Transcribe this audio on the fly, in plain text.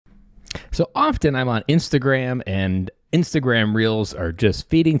So often I'm on Instagram and Instagram Reels are just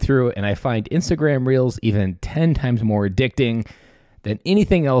feeding through, and I find Instagram Reels even 10 times more addicting than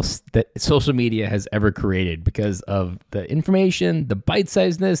anything else that social media has ever created because of the information, the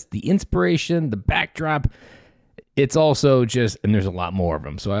bite-sizedness, the inspiration, the backdrop. It's also just, and there's a lot more of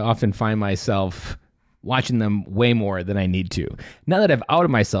them. So I often find myself watching them way more than I need to. Now that I've outed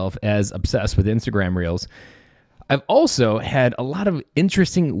myself as obsessed with Instagram Reels, I've also had a lot of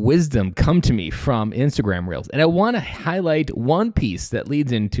interesting wisdom come to me from Instagram Reels. And I want to highlight one piece that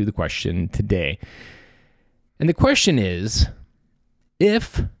leads into the question today. And the question is,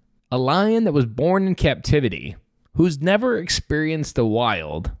 if a lion that was born in captivity, who's never experienced the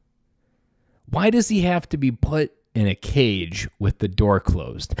wild, why does he have to be put in a cage with the door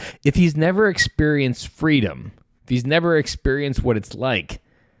closed? If he's never experienced freedom, if he's never experienced what it's like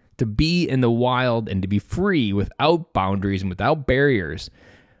to be in the wild and to be free without boundaries and without barriers,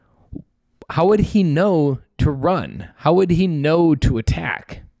 how would he know to run? How would he know to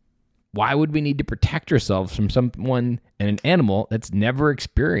attack? Why would we need to protect ourselves from someone and an animal that's never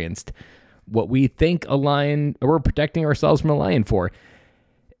experienced what we think a lion, or we're protecting ourselves from a lion for?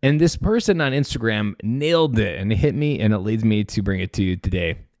 And this person on Instagram nailed it, and it hit me, and it leads me to bring it to you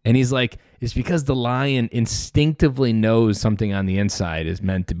today. And he's like, it's because the lion instinctively knows something on the inside is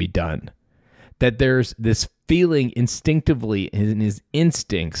meant to be done. That there's this feeling instinctively in his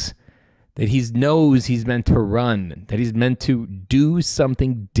instincts that he knows he's meant to run, that he's meant to do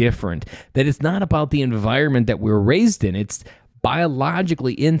something different, that it's not about the environment that we're raised in. It's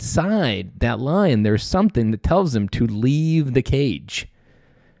biologically inside that lion. There's something that tells him to leave the cage.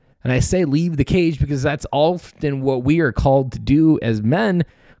 And I say leave the cage because that's often what we are called to do as men.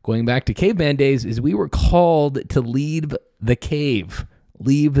 Going back to caveman days, is we were called to leave the cave.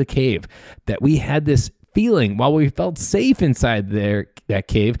 Leave the cave. That we had this feeling, while we felt safe inside that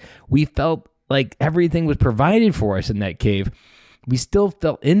cave, we felt like everything was provided for us in that cave. We still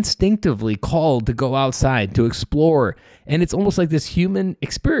felt instinctively called to go outside, to explore. And it's almost like this human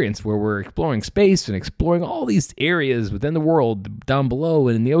experience where we're exploring space and exploring all these areas within the world, down below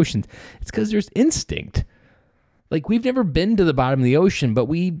and in the oceans. It's because there's instinct. Like, we've never been to the bottom of the ocean, but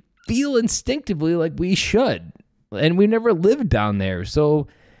we feel instinctively like we should. And we've never lived down there. So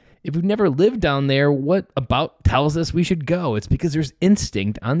if we've never lived down there, what about tells us we should go? It's because there's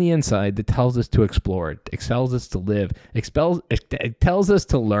instinct on the inside that tells us to explore. It tells us to live. It tells us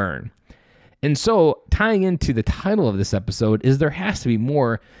to learn. And so tying into the title of this episode is there has to be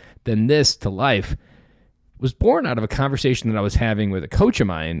more than this to life. It was born out of a conversation that I was having with a coach of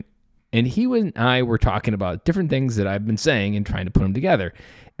mine. And he and I were talking about different things that I've been saying and trying to put them together.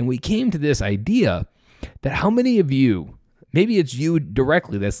 And we came to this idea that how many of you, maybe it's you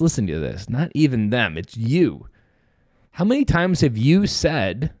directly that's listening to this, not even them, it's you. How many times have you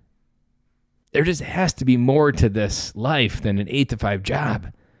said, there just has to be more to this life than an 8-to-5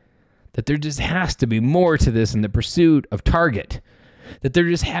 job? That there just has to be more to this in the pursuit of Target? That there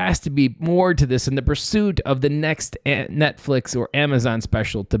just has to be more to this in the pursuit of the next Netflix or Amazon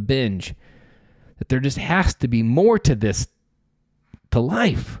special to binge? That there just has to be more to this, to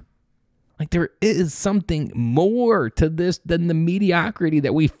life? Like, there is something more to this than the mediocrity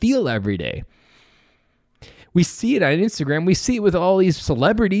that we feel every day. We see it on Instagram. We see it with all these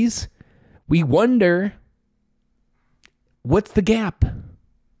celebrities. We wonder, what's the gap?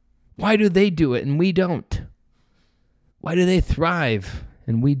 Why do they do it and we don't? Why do they thrive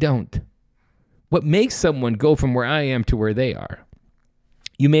and we don't? What makes someone go from where I am to where they are?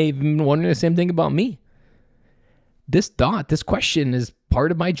 You may have been wondering the same thing about me. This question is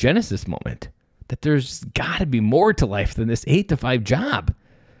part of my Genesis moment. That there's got to be more to life than this 8-to-5 job.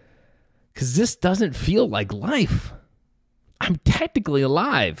 Because this doesn't feel like life. I'm technically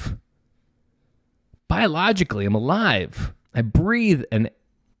alive. Biologically, I'm alive. I breathe and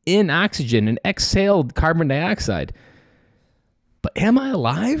in oxygen and exhale carbon dioxide. But am I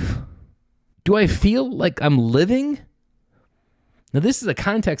alive? Do I feel like I'm living? Now, this is a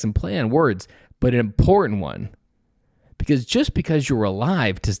context and play on words, but an important one. Because just because you're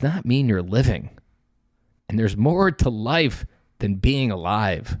alive does not mean you're living. And there's more to life than being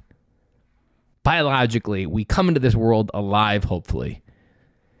alive. Biologically, we come into this world alive, hopefully.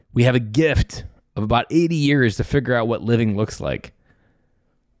 We have a gift of about 80 years to figure out what living looks like.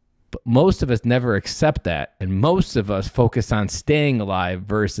 But most of us never accept that, and most of us focus on staying alive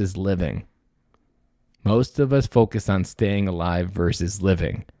versus living. Most of us focus on staying alive versus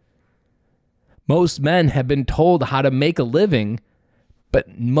living. Most men have been told how to make a living,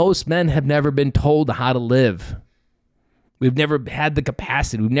 but most men have never been told how to live. We've never had the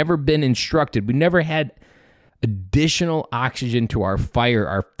capacity. We've never been instructed. We've never had additional oxygen to our fire,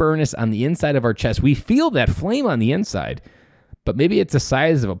 our furnace on the inside of our chest. We feel that flame on the inside, but maybe it's the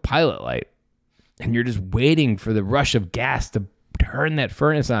size of a pilot light, and you're just waiting for the rush of gas to turn that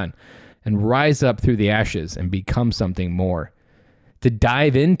furnace on and rise up through the ashes and become something more, to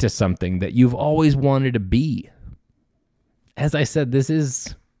dive into something that you've always wanted to be. As I said, this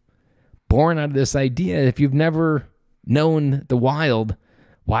is born out of this idea. If you've never known the wild,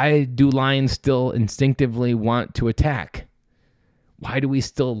 why do lions still instinctively want to attack? Why do we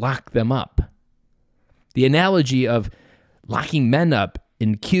still lock them up? The analogy of locking men up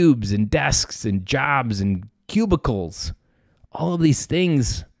in cubes and desks and jobs and cubicles, all of these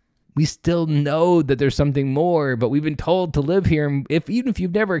things, we still know that there's something more, but we've been told to live here. And even if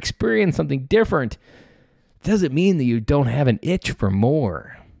you've never experienced something different, it doesn't mean that you don't have an itch for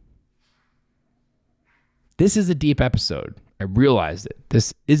more. This is a deep episode. I realized it.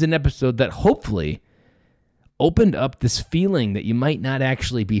 This is an episode that hopefully opened up this feeling that you might not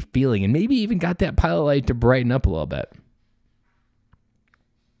actually be feeling, and maybe even got that pilot light to brighten up a little bit.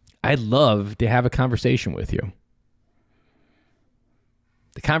 I'd love to have a conversation with you.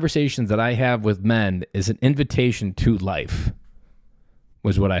 The conversations that I have with men is an invitation to life,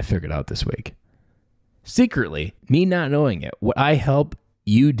 was what I figured out this week. Secretly, me not knowing it, what I help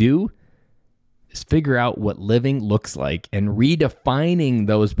you do is figure out what living looks like and redefining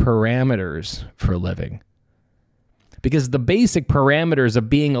those parameters for living. Because the basic parameters of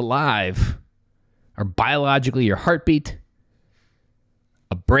being alive are biologically your heartbeat,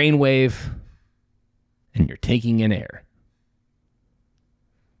 a brainwave, and you're taking in air.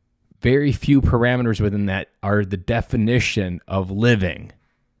 Very few parameters within that are the definition of living.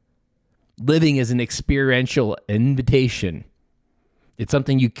 Living is an experiential invitation. It's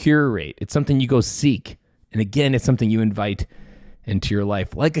something you curate. It's something you go seek. And again, it's something you invite into your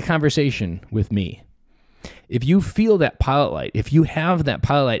life, like a conversation with me. If you feel that pilot light, if you have that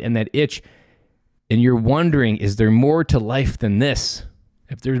pilot light and that itch, and you're wondering, is there more to life than this?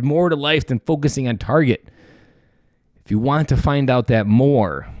 If there's more to life than focusing on target, if you want to find out that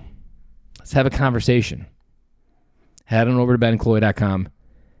more, let's have a conversation. Head on over to bencloy.com,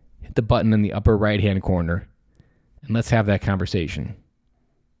 hit the button in the upper right-hand corner, and let's have that conversation.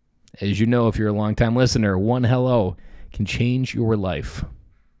 As you know, if you're a longtime listener, one hello can change your life.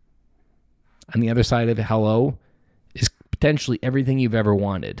 On the other side of hello is potentially everything you've ever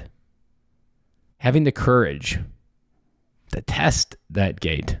wanted. Having the courage to test that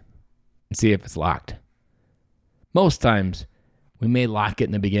gate and see if it's locked. Most times, we may lock it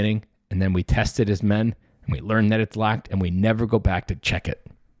in the beginning, and then we test it as men, and we learn that it's locked, and we never go back to check it.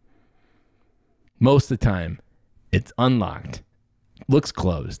 Most of the time, it's unlocked, looks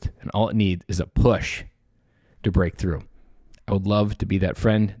closed, and all it needs is a push to break through. I would love to be that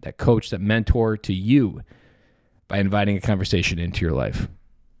friend, that coach, that mentor to you by inviting a conversation into your life.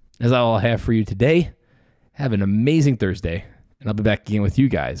 That's all I have for you today. Have an amazing Thursday, and I'll be back again with you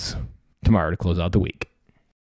guys tomorrow to close out the week.